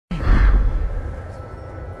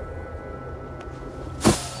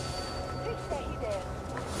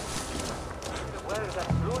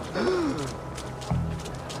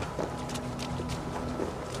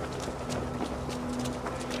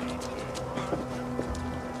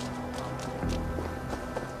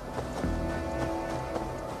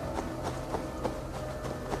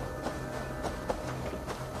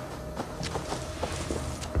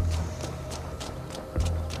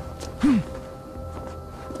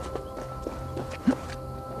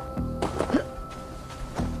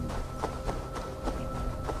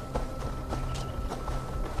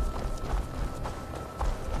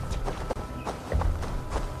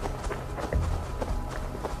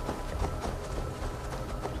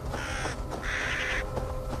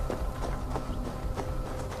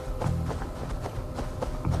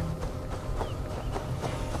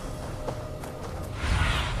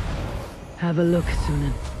Have a look,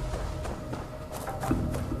 Sunan.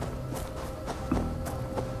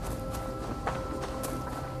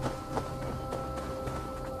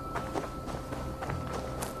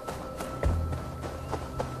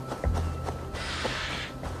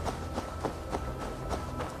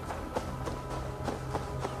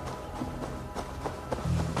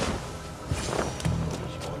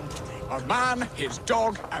 A man, his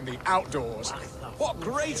dog, and the outdoors. What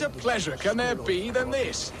greater pleasure can there be than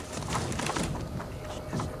this?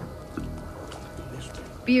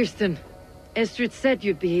 Bierston, Estrid said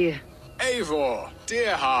you'd be here. Eivor,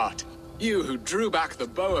 dear heart. You who drew back the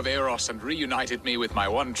bow of Eros and reunited me with my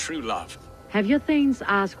one true love. Have your thanes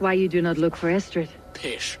asked why you do not look for Estrid?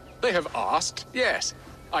 Pish. They have asked, yes.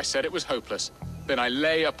 I said it was hopeless. Then I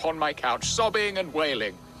lay upon my couch, sobbing and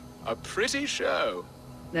wailing. A pretty show.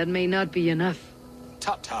 That may not be enough.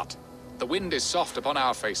 Tut tut. The wind is soft upon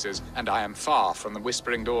our faces, and I am far from the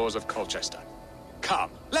whispering doors of Colchester.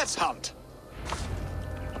 Come, let's hunt.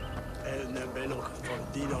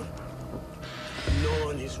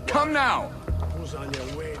 Come now! Who's on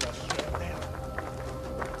your way to serve them?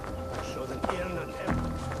 So the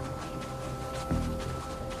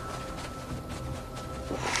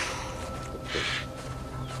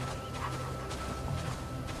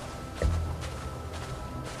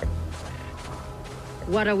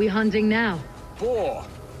What are we hunting now? Boar.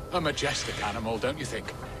 A majestic animal, don't you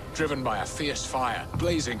think? Driven by a fierce fire,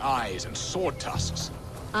 blazing eyes, and sword tusks.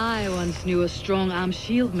 I once knew a strong-armed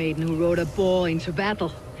shield maiden who rode a boar into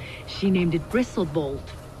battle. She named it Bristlebolt.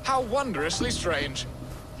 How wondrously strange.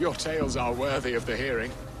 Your tales are worthy of the hearing.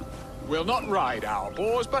 We'll not ride our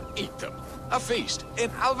boars, but eat them. A feast, in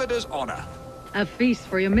Alvida's honor. A feast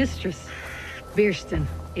for your mistress. Bierston,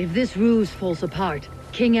 if this ruse falls apart,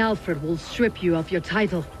 King Alfred will strip you of your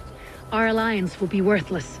title. Our alliance will be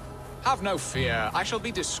worthless. Have no fear, I shall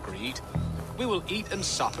be discreet. We will eat and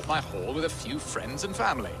sup at my hall with a few friends and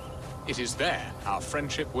family. It is there our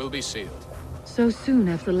friendship will be sealed. So soon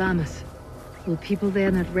after Lammas. Will people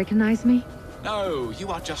there not recognize me? No, you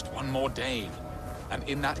are just one more Dane. And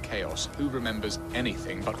in that chaos, who remembers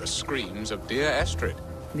anything but the screams of dear Estrid?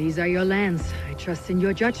 These are your lands. I trust in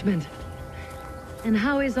your judgment. And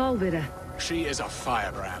how is Alvida? She is a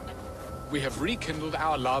firebrand. We have rekindled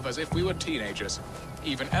our love as if we were teenagers.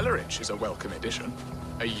 Even Ellerich is a welcome addition.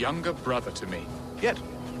 A younger brother to me, yet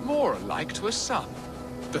more alike to a son.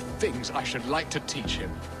 The things I should like to teach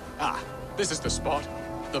him. Ah, this is the spot.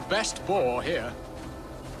 The best boar here.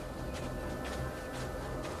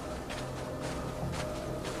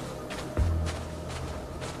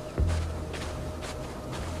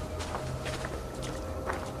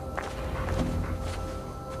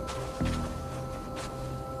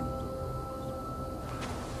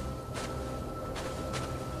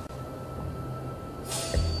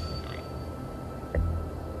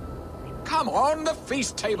 Come on, the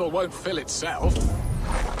feast table won't fill itself.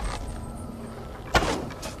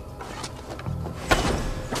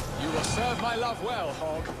 You will serve my love well,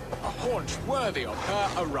 Hog. A haunch worthy of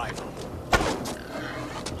her arrival.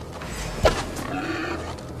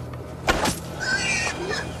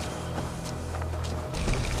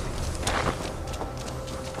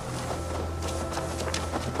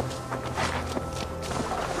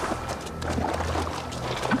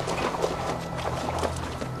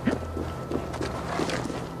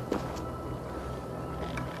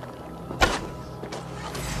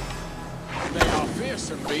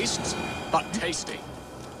 Fearsome beasts, but tasty.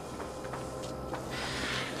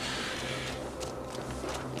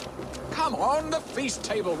 Come on, the feast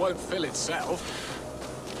table won't fill itself.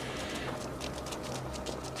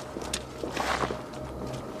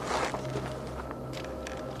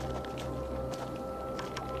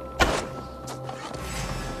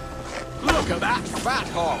 Look at that fat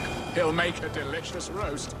hog. He'll make a delicious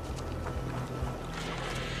roast.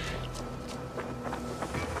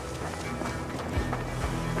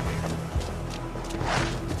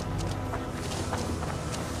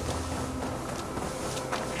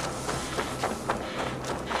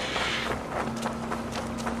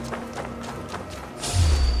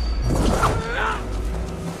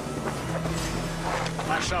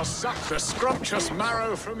 I shall suck the scrumptious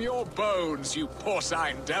marrow from your bones, you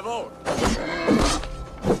porcine devil!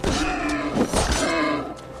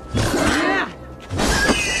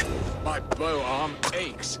 My bow arm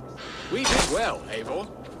aches. We did well, Eivor.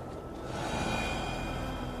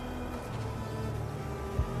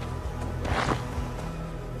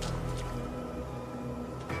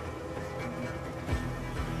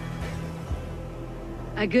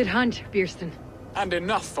 A good hunt, Bierston. And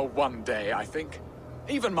enough for one day, I think.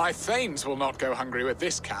 Even my thanes will not go hungry with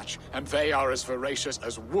this catch, and they are as voracious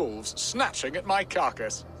as wolves snatching at my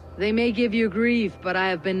carcass. They may give you grief, but I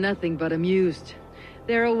have been nothing but amused.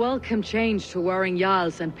 They're a welcome change to warring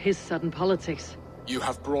Jarls and piss-sudden politics. You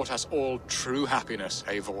have brought us all true happiness,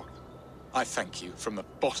 Eivor. I thank you from the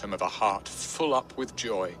bottom of a heart full up with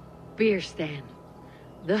joy. Bierstan,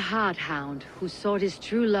 the Heart Hound who sought his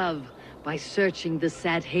true love by searching the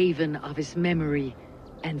sad haven of his memory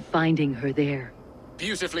and finding her there.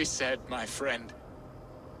 Beautifully said, my friend.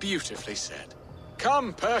 Beautifully said.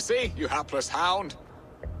 Come, Percy, you hapless hound.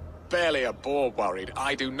 Barely a boar worried.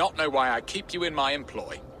 I do not know why I keep you in my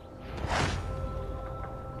employ.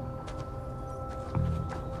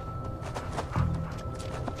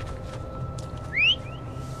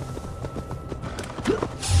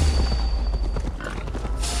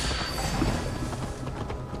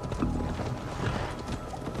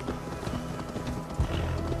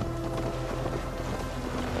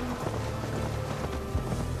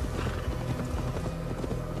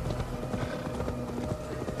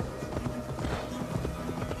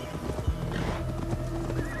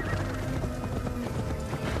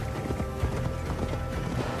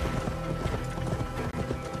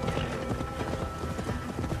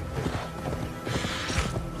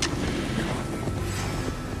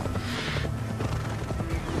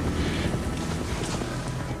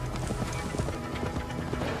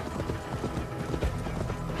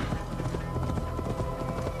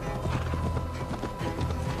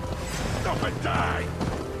 Stop and die!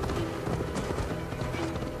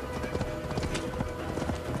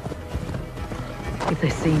 If they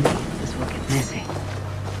see me, this will get messy.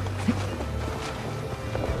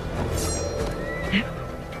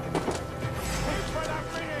 Wait for the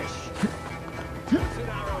finish! It's an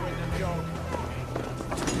arrow in the dog.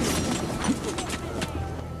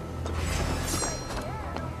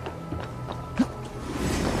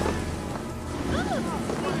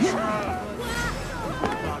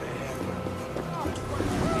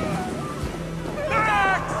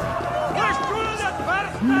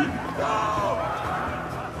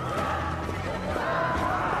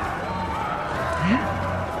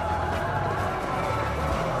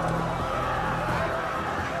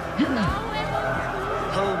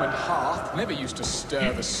 Home and hearth never used to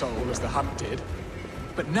stir the soul as the hunt did.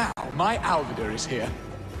 But now, my Alvidar is here.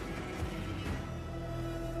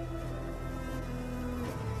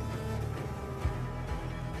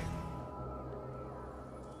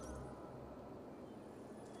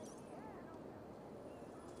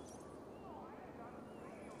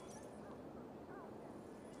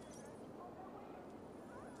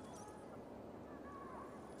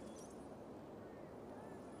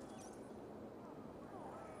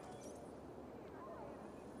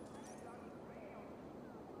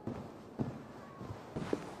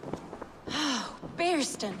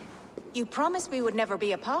 Bierstan, you promised we would never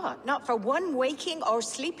be apart, not for one waking or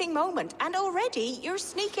sleeping moment, and already you're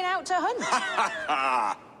sneaking out to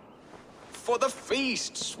hunt. For the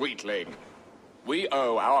feast, sweetling. We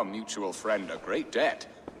owe our mutual friend a great debt.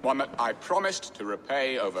 One that I promised to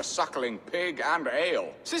repay over suckling pig and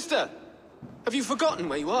ale. Sister, have you forgotten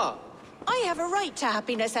where you are? I have a right to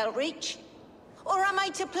happiness, Outreach. Or am I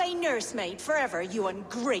to play nursemaid forever, you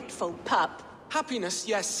ungrateful pup? Happiness,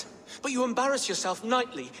 yes. But you embarrass yourself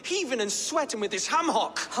nightly, heaving and sweating with this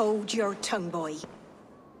ham-hock. Hold your tongue, boy.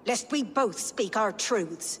 Lest we both speak our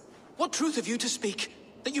truths. What truth have you to speak?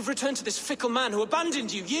 That you've returned to this fickle man who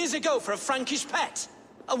abandoned you years ago for a Frankish pet?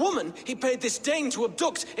 A woman he paid this Dane to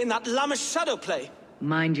abduct in that lammish shadow play?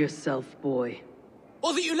 Mind yourself, boy.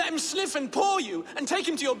 Or that you let him sniff and paw you, and take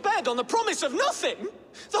him to your bed on the promise of nothing?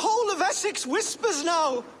 The whole of Essex whispers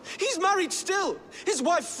now. He's married still, his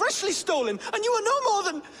wife freshly stolen, and you are no more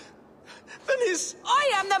than his...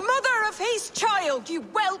 I am the mother of his child, you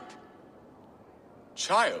whelp!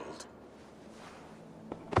 Child?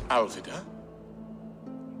 Alvidar?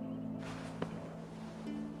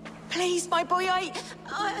 Please, my boy, I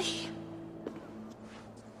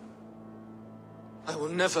will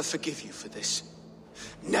never forgive you for this.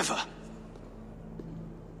 Never.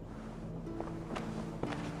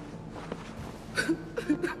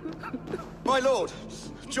 My lord,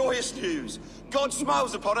 joyous news. God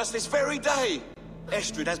smiles upon us this very day.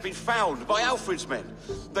 Estrid has been found by Alfred's men.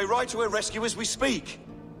 They ride to her rescue as we speak.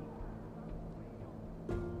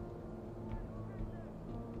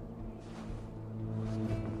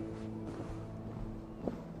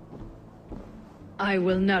 I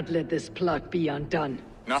will not let this plot be undone.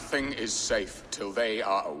 Nothing is safe till they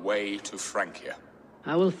are away to Francia.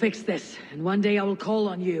 I will fix this, and one day I will call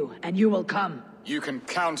on you, and you will come. You can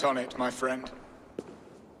count on it, my friend.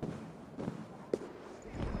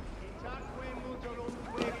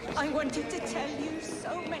 I wanted to tell you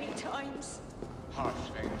so many times. Hush,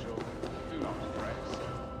 Angel. Do not fret.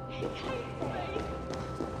 He hates me.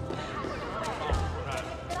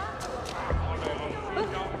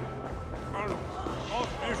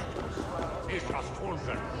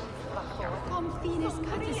 Kom finis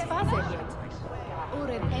satisfacerit.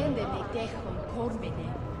 Oren ende ne dechon cormine.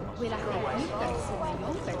 Will I have you so my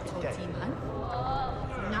younger totiman?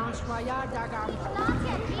 Now schwaya dagam.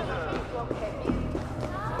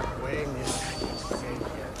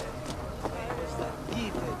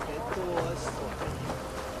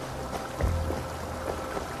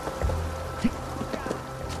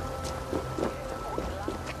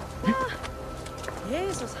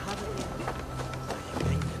 Jesus hatte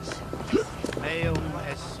Meum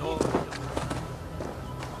es so.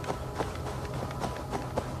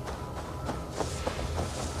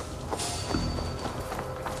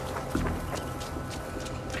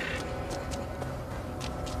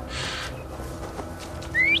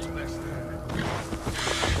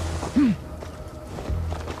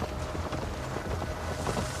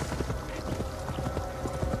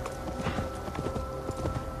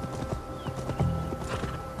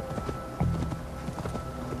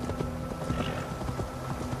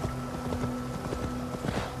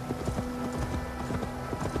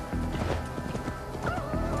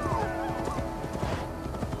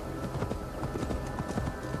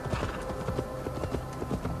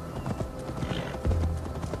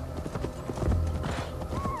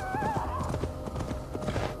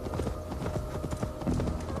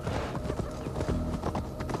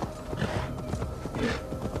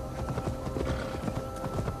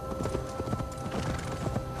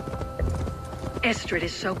 Estrid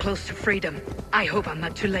is so close to freedom. I hope I'm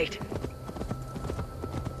not too late.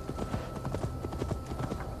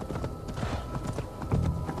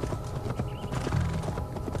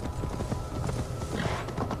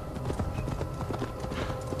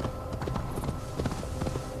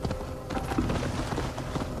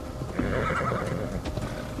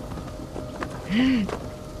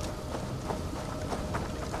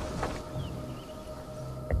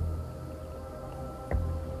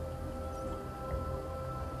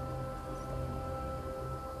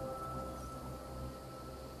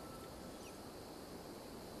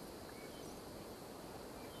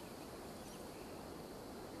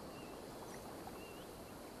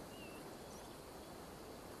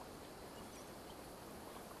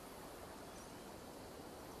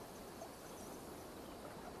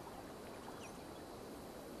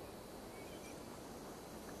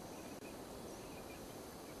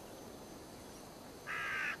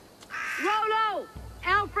 Rolo!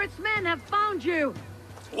 Alfred's men have found you!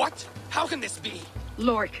 What? How can this be?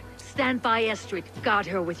 Lork, stand by Estrid. Guard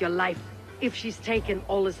her with your life. If she's taken,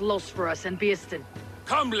 all is lost for us and Birsten.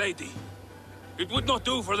 Come, lady. It would not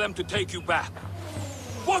do for them to take you back.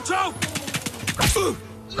 Watch out!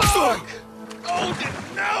 Look! Odin,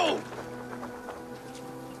 no!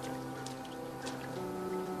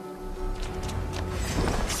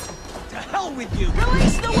 To hell with you!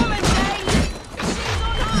 Release the woman!